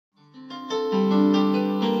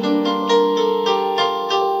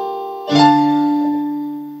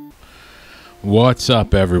What's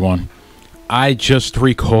up, everyone? I just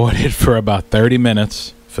recorded for about 30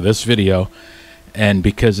 minutes for this video, and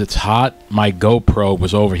because it's hot, my GoPro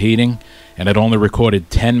was overheating and it only recorded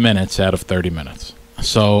 10 minutes out of 30 minutes.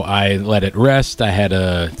 So I let it rest. I had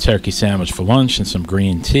a turkey sandwich for lunch and some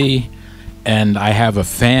green tea, and I have a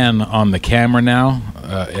fan on the camera now,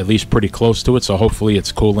 at least pretty close to it, so hopefully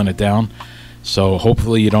it's cooling it down. So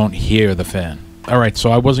hopefully you don't hear the fan. Alright, so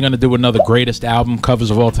I wasn't going to do another greatest album covers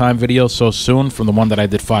of all time video so soon from the one that I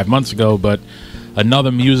did 5 months ago, but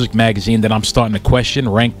another music magazine that I'm starting to question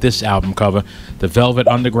ranked this album cover, The Velvet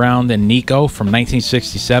Underground and Nico from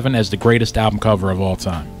 1967, as the greatest album cover of all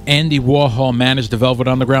time. Andy Warhol managed the Velvet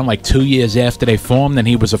Underground like 2 years after they formed, and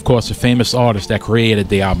he was of course a famous artist that created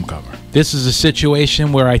the album cover. This is a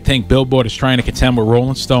situation where I think Billboard is trying to contend with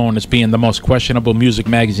Rolling Stone as being the most questionable music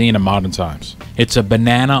magazine in modern times. It's a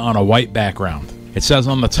banana on a white background. It says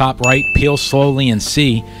on the top right, peel slowly and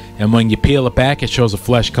see, and when you peel it back, it shows a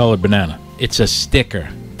flesh-colored banana. It's a sticker.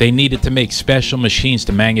 They needed to make special machines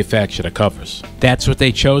to manufacture the covers. That's what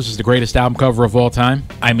they chose as the greatest album cover of all time?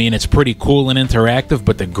 I mean, it's pretty cool and interactive,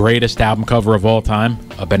 but the greatest album cover of all time?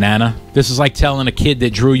 A banana? This is like telling a kid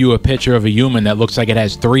that drew you a picture of a human that looks like it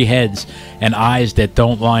has 3 heads and eyes that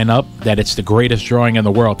don't line up that it's the greatest drawing in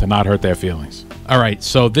the world to not hurt their feelings. Alright,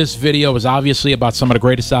 so this video is obviously about some of the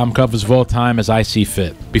greatest album covers of all time as I see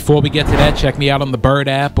fit. Before we get to that, check me out on the Bird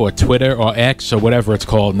app or Twitter or X or whatever it's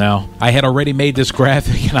called now. I had already made this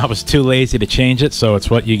graphic and I was too lazy to change it, so it's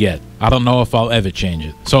what you get. I don't know if I'll ever change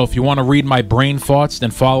it. So if you want to read my brain thoughts,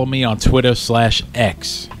 then follow me on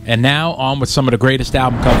Twitter/X. And now on with some of the greatest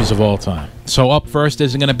album covers of all time. So up first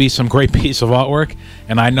is going to be some great piece of artwork,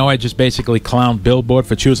 and I know I just basically clowned Billboard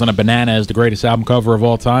for choosing a banana as the greatest album cover of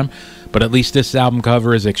all time, but at least this album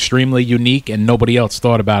cover is extremely unique and nobody else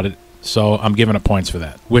thought about it, so I'm giving it points for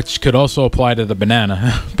that. Which could also apply to the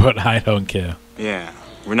banana, but I don't care. Yeah,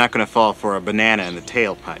 we're not going to fall for a banana in the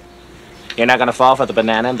tailpipe. You're not gonna fall for the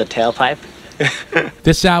banana in the tailpipe?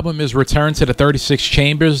 This album is Return to the 36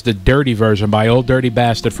 Chambers, the dirty version by Old Dirty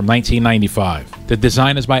Bastard from 1995. The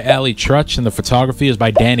design is by Ali Trutch and the photography is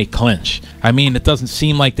by Danny Clinch. I mean, it doesn't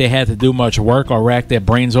seem like they had to do much work or rack their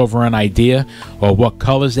brains over an idea, or what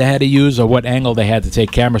colors they had to use, or what angle they had to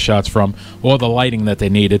take camera shots from, or the lighting that they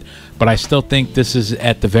needed, but I still think this is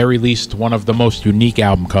at the very least one of the most unique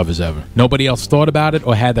album covers ever. Nobody else thought about it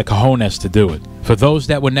or had the cojones to do it. For those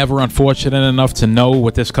that were never unfortunate enough to know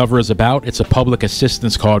what this cover is about, it's a public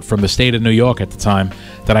assistance card from the state of New York at the time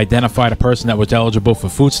that identified a person that was eligible for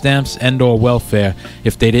food stamps and/or welfare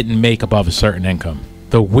if they didn't make above a certain income.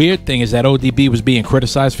 The weird thing is that ODB was being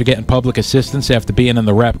criticized for getting public assistance after being in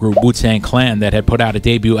the rap group Wu-Tang Clan that had put out a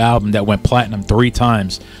debut album that went platinum 3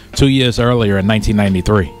 times 2 years earlier in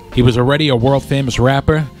 1993. He was already a world-famous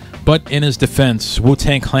rapper, but in his defense,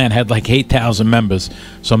 Wu-Tang Clan had like 8,000 members,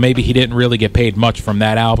 so maybe he didn't really get paid much from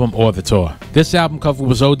that album or the tour. This album cover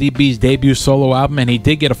was ODB's debut solo album, and he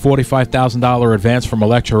did get a $45,000 advance from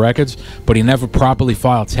Elektra Records, but he never properly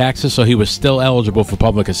filed taxes, so he was still eligible for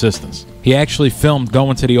public assistance. He actually filmed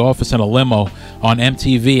going to the office in a limo on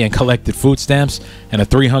MTV and collected food stamps and a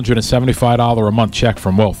 $375 a month check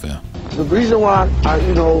from welfare. The reason why I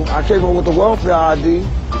came up with the welfare ID,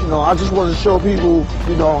 I just want to show people,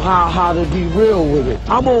 how to be real with it.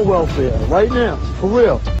 I'm on welfare right now, for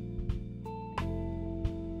real.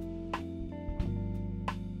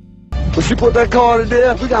 But she put that card in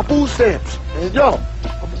there, we got food stamps. And yo,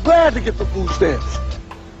 I'm glad to get the food stamps.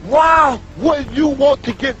 Why wouldn't you want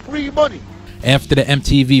to get free money? After the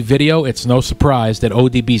MTV video, it's no surprise that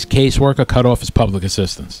ODB's caseworker cut off his public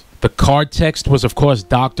assistance. The card text was of course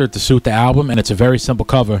doctored to suit the album, and it's a very simple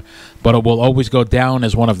cover, but it will always go down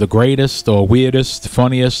as one of the greatest or weirdest,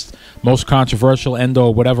 funniest, most controversial,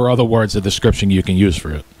 and/or whatever other words of description you can use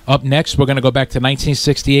for it. Up next, we're going to go back to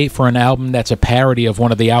 1968 for an album that's a parody of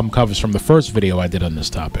one of the album covers from the first video I did on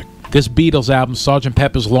this topic. This Beatles album, Sgt.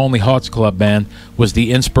 Pepper's Lonely Hearts Club Band, was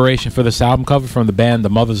the inspiration for this album cover from the band The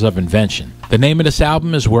Mothers of Invention. The name of this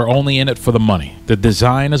album is We're Only In It For The Money. The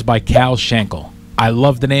design is by Cal Schenkel. I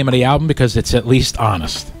love the name of the album because it's at least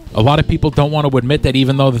honest. A lot of people don't want to admit that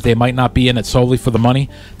even though that they might not be in it solely for the money,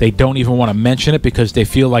 they don't even want to mention it because they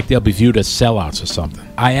feel like they'll be viewed as sellouts or something.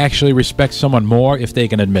 I actually respect someone more if they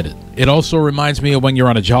can admit it. It also reminds me of when you're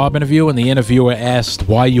on a job interview and the interviewer asked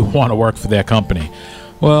why you want to work for their company.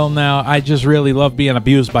 Well, now, I just really love being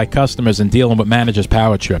abused by customers and dealing with managers'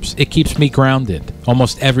 power trips. It keeps me grounded.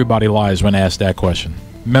 Almost everybody lies when asked that question.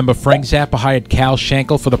 Remember, Frank Zappa hired Cal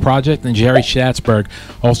Schenkel for the project, and Jerry Schatzberg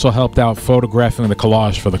also helped out photographing the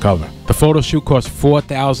collage for the cover. The photo shoot cost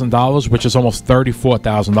 $4,000, which is almost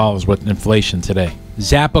 $34,000 with inflation today.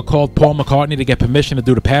 Zappa called Paul McCartney to get permission to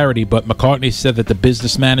do the parody, but McCartney said that the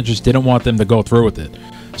business managers didn't want them to go through with it.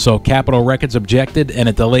 So Capitol Records objected, and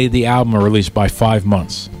it delayed the album release by 5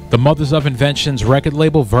 months. The Mothers of Invention's record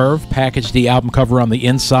label, Verve, packaged the album cover on the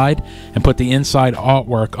inside and put the inside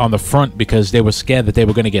artwork on the front because they were scared that they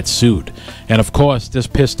were going to get sued. And of course, this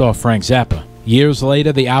pissed off Frank Zappa. Years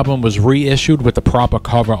later, the album was reissued with the proper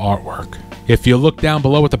cover artwork. If you look down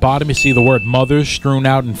below at the bottom, you see the word Mothers strewn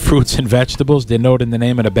out in fruits and vegetables, denoting the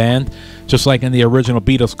name of the band, just like in the original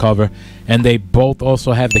Beatles cover. And they both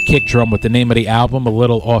also have the kick drum with the name of the album a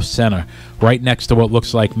little off-center, right next to what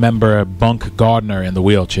looks like member Bunk Gardner in the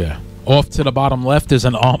wheelchair. Off to the bottom left is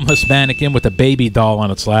an armless mannequin with a baby doll on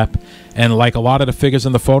its lap, and like a lot of the figures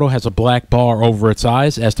in the photo, has a black bar over its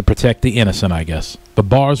eyes as to protect the innocent, I guess. The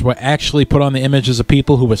bars were actually put on the images of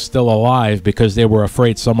people who were still alive because they were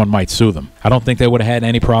afraid someone might sue them. I don't think they would have had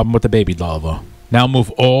any problem with the baby doll, though. Now move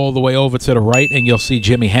all the way over to the right and you'll see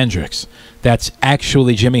Jimi Hendrix. That's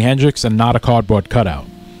actually Jimi Hendrix and not a cardboard cutout.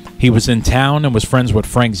 He was in town and was friends with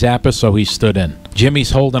Frank Zappa, so he stood in.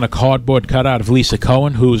 Jimmy's holding a cardboard cutout of Lisa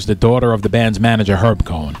Cohen, who's the daughter of the band's manager, Herb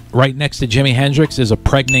Cohen. Right next to Jimi Hendrix is a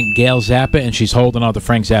pregnant Gail Zappa, and she's holding onto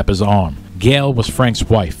Frank Zappa's arm. Gail was Frank's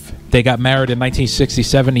wife. They got married in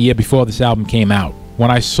 1967, the year before this album came out.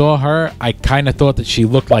 When I saw her, I kind of thought that she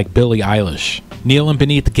looked like Billie Eilish. Kneeling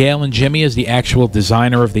beneath Gail and Jimmy is the actual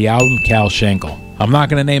designer of the album, Cal Schenkel. I'm not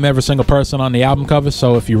going to name every single person on the album cover,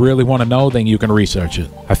 so if you really want to know, then you can research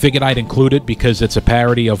it. I figured I'd include it because it's a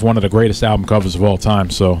parody of one of the greatest album covers of all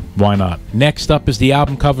time, so why not? Next up is the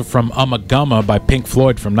album cover from Ummagumma by Pink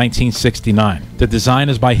Floyd from 1969. The design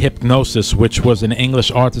is by Hypnosis, which was an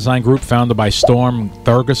English art design group founded by Storm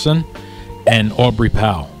Thorgerson and Aubrey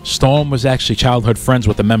Powell. Storm was actually childhood friends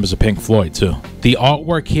with the members of Pink Floyd, too. The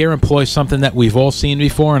artwork here employs something that we've all seen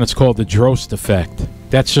before, and it's called the Drost effect.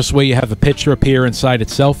 That's just where you have a picture appear inside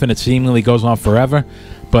itself and it seemingly goes on forever,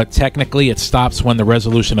 but technically it stops when the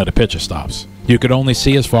resolution of the picture stops. You could only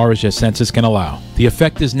see as far as your senses can allow. The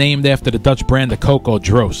effect is named after the Dutch brand of cocoa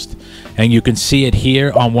Drost, and you can see it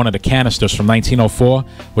here on one of the canisters from 1904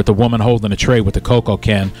 with the woman holding a tray with the cocoa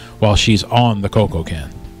can while she's on the cocoa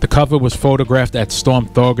can. The cover was photographed at Storm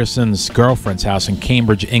Thorgerson's girlfriend's house in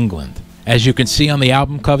Cambridge, England. As you can see on the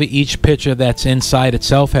album cover, each picture that's inside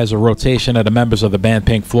itself has a rotation of the members of the band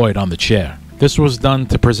Pink Floyd on the chair. This was done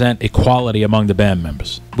to present equality among the band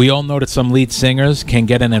members. We all know that some lead singers can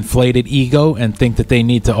get an inflated ego and think that they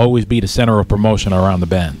need to always be the center of promotion around the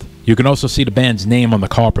band. You can also see the band's name on the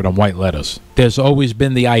carpet in white letters. There's always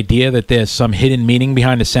been the idea that there's some hidden meaning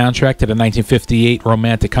behind the soundtrack to the 1958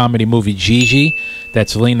 romantic comedy movie Gigi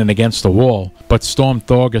that's leaning against the wall, but Storm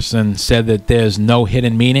Thorgerson said that there's no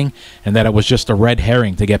hidden meaning and that it was just a red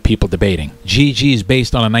herring to get people debating. Gigi is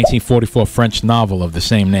based on a 1944 French novel of the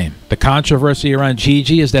same name. The controversy around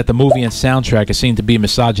Gigi is that the movie and soundtrack is seen to be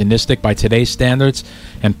misogynistic by today's standards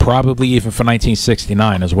and probably even for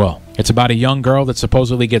 1969 as well. It's about a young girl that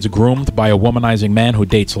supposedly gets groomed by a womanizing man who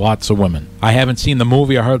dates lots of women. I haven't seen the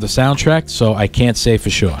movie or heard the soundtrack, so I can't say for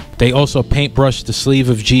sure. They also paintbrushed the sleeve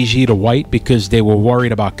of Gigi to white because they were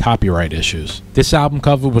worried about copyright issues. This album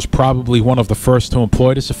cover was probably one of the first to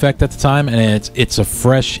employ this effect at the time, and it's a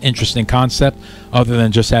fresh, interesting concept other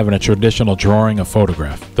than just having a traditional drawing or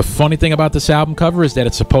photograph. The funny thing about this album cover is that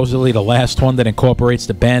it's supposedly the last one that incorporates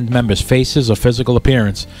the band members' faces or physical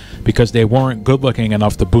appearance because they weren't good looking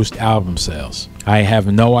enough to boost album sales. I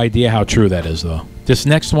have no idea how true that is, though. This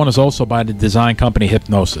next one is also by the design company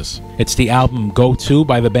Hypnosis. It's the album Go 2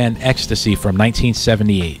 by the band Ecstasy from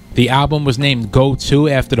 1978. The album was named Go 2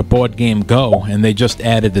 after the board game Go, and they just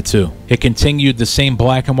added the 2. It continued the same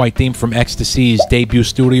black and white theme from Ecstasy's debut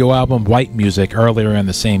studio album White Music earlier in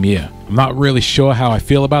the same year. I'm not really sure how I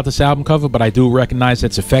feel about this album cover, but I do recognize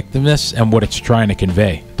its effectiveness and what it's trying to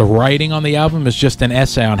convey. The writing on the album is just an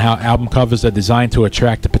essay on how album covers are designed to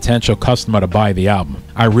attract a potential customer to buy the album.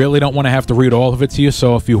 I really don't want to have to read all of it to you,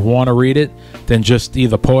 so if you want to read it, then just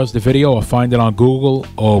either pause the video or find it on Google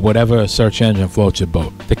or whatever search engine floats your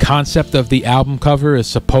boat. The concept of the album cover is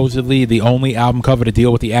supposedly the only album cover to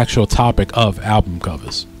deal with the actual topic of album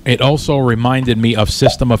covers. It also reminded me of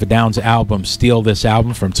System of a Down's album Steal This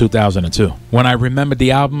Album from 2002. When I remembered the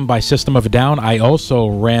album by System of a Down, I also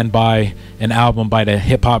ran by an album by the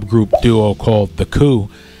hip-hop group duo called The Coup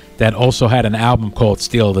that also had an album called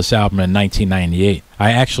Steal This Album in 1998.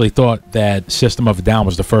 I actually thought that System of a Down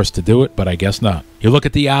was the first to do it, but I guess not. You look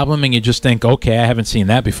at the album and you just think, okay, I haven't seen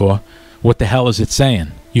that before. What the hell is it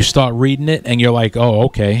saying? You start reading it and you're like, oh,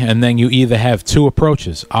 okay. And then you either have two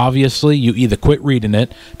approaches. Obviously, you either quit reading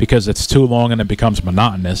it because it's too long and it becomes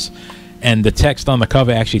monotonous, and the text on the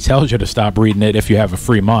cover actually tells you to stop reading it if you have a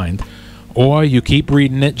free mind. Or you keep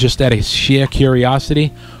reading it just out of sheer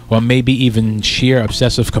curiosity, or maybe even sheer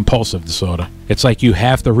obsessive compulsive disorder. It's like you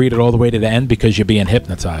have to read it all the way to the end because you're being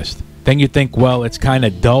hypnotized. Then you think, well, it's kind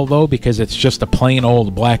of dull though because it's just a plain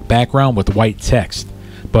old black background with white text.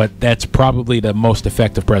 But that's probably the most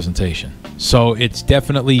effective presentation. So it's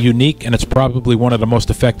definitely unique, and it's probably one of the most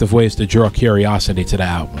effective ways to draw curiosity to the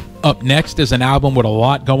album. Up next is an album with a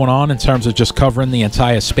lot going on in terms of just covering the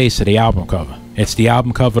entire space of the album cover. It's the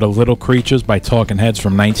album cover to Little Creatures by Talking Heads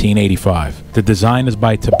from 1985. The design is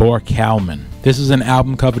by Tibor Kalman. This is an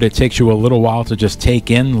album cover that takes you a little while to just take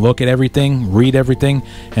in, look at everything, read everything,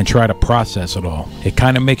 and try to process it all. It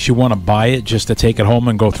kind of makes you want to buy it just to take it home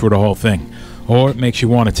and go through the whole thing. Or it makes you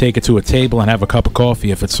want to take it to a table and have a cup of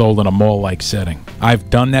coffee if it's sold in a mall-like setting. I've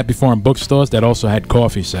done that before in bookstores that also had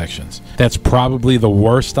coffee sections. That's probably the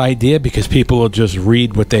worst idea because people will just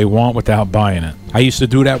read what they want without buying it. I used to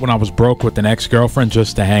do that when I was broke with an ex-girlfriend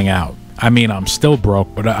just to hang out. I mean, I'm still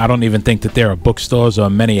broke, but I don't even think that there are bookstores or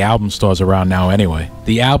many album stores around now anyway.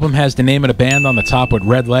 The album has the name of the band on the top with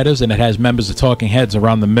red letters, and it has members of Talking Heads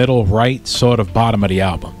around the middle, right, sort of bottom of the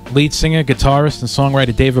album. Lead singer, guitarist, and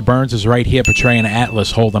songwriter David Burns is right here portraying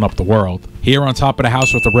Atlas holding up the world. Here on top of the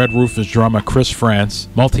house with the red roof is drummer Chris France,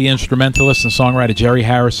 multi-instrumentalist and songwriter Jerry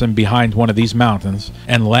Harrison behind one of these mountains,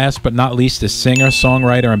 and last but not least is singer,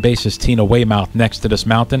 songwriter, and bassist Tina Weymouth next to this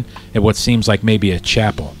mountain in what seems like maybe a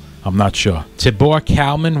chapel. I'm not sure. Tibor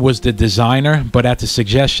Kalman was the designer, but at the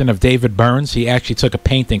suggestion of David Burns, he actually took a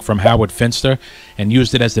painting from Howard Finster and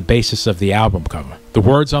used it as the basis of the album cover. The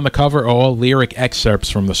words on the cover are all lyric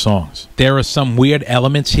excerpts from the songs. There are some weird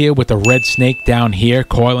elements here with the red snake down here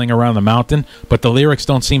coiling around the mountain, but the lyrics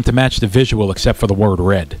don't seem to match the visual except for the word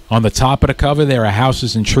red. On the top of the cover, there are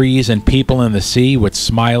houses and trees and people in the sea with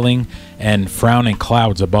smiling and frowning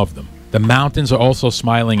clouds above them. The mountains are also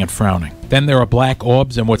smiling and frowning. Then there are black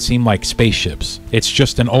orbs and what seem like spaceships. It's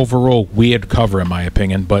just an overall weird cover in my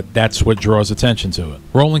opinion, but that's what draws attention to it.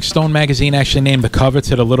 Rolling Stone magazine actually named the cover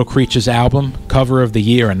to the Little Creatures album Cover of the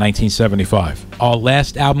Year in 1975. Our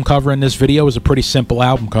last album cover in this video is a pretty simple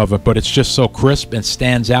album cover, but it's just so crisp and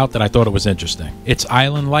stands out that I thought it was interesting. It's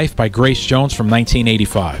Island Life by Grace Jones from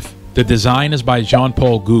 1985. The design is by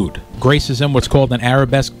Jean-Paul Goude. Grace is in what's called an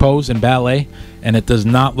arabesque pose in ballet, and it does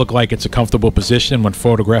not look like it's a comfortable position when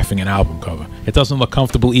photographing an album cover. It doesn't look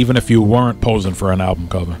comfortable even if you weren't posing for an album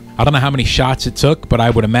cover. I don't know how many shots it took, but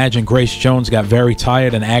I would imagine Grace Jones got very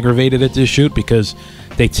tired and aggravated at this shoot because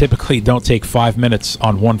they typically don't take 5 minutes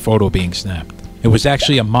on one photo being snapped. It was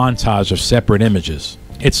actually a montage of separate images.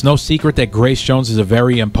 It's no secret that Grace Jones is a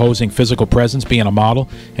very imposing physical presence being a model,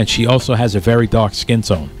 and she also has a very dark skin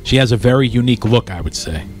tone. She has a very unique look, I would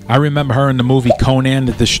say. I remember her in the movie Conan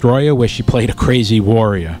the Destroyer where she played a crazy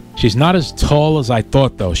warrior. She's not as tall as I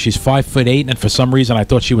thought though. She's 5'8", and for some reason I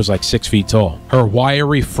thought she was like 6 feet tall. Her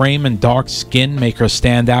wiry frame and dark skin make her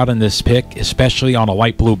stand out in this pic, especially on a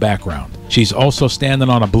light blue background. She's also standing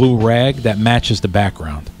on a blue rag that matches the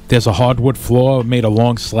background. There's a hardwood floor made of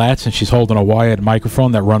long slats, and she's holding a wired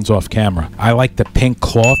microphone that runs off camera. I like the pink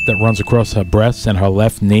cloth that runs across her breasts and her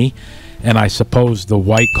left knee, and I suppose the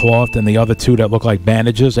white cloth and the other two that look like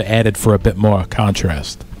bandages are added for a bit more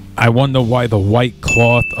contrast. I wonder why the white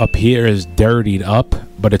cloth up here is dirtied up,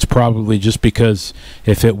 but it's probably just because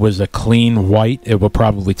if it was a clean white, it would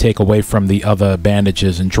probably take away from the other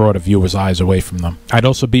bandages and draw the viewer's eyes away from them. I'd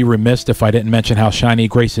also be remiss if I didn't mention how shiny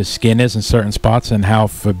Grace's skin is in certain spots, and how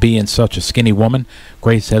for being such a skinny woman,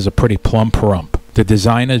 Grace has a pretty plump rump. The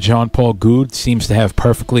designer, Jean-Paul Goude, seems to have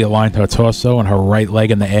perfectly aligned her torso and her right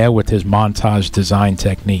leg in the air with his montage design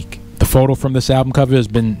technique. The photo from this album cover has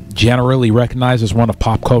been generally recognized as one of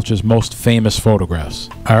pop culture's most famous photographs.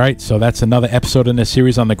 Alright, so that's another episode in this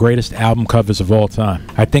series on the greatest album covers of all time.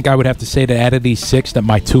 I think I would have to say that out of these 6 that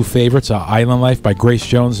my 2 favorites are Island Life by Grace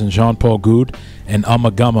Jones and Jean-Paul Goude, and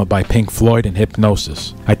Gumma by Pink Floyd and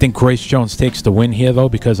Hypnosis. I think Grace Jones takes the win here though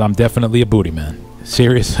because I'm definitely a booty man.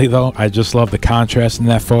 Seriously though, I just love the contrast in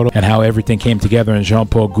that photo and how everything came together in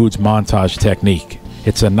Jean-Paul Goude's montage technique.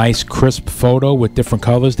 It's a nice crisp photo with different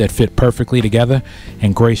colors that fit perfectly together,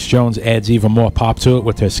 and Grace Jones adds even more pop to it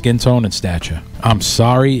with her skin tone and stature. I'm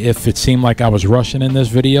sorry if it seemed like I was rushing in this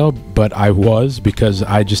video, but I was, because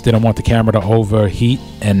I just didn't want the camera to overheat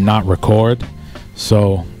and not record,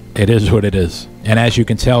 so it is what it is. And as you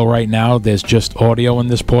can tell right now, there's just audio in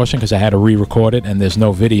this portion because I had to re-record it and there's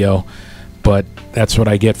no video, but that's what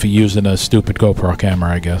I get for using a stupid GoPro camera,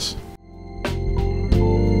 I guess.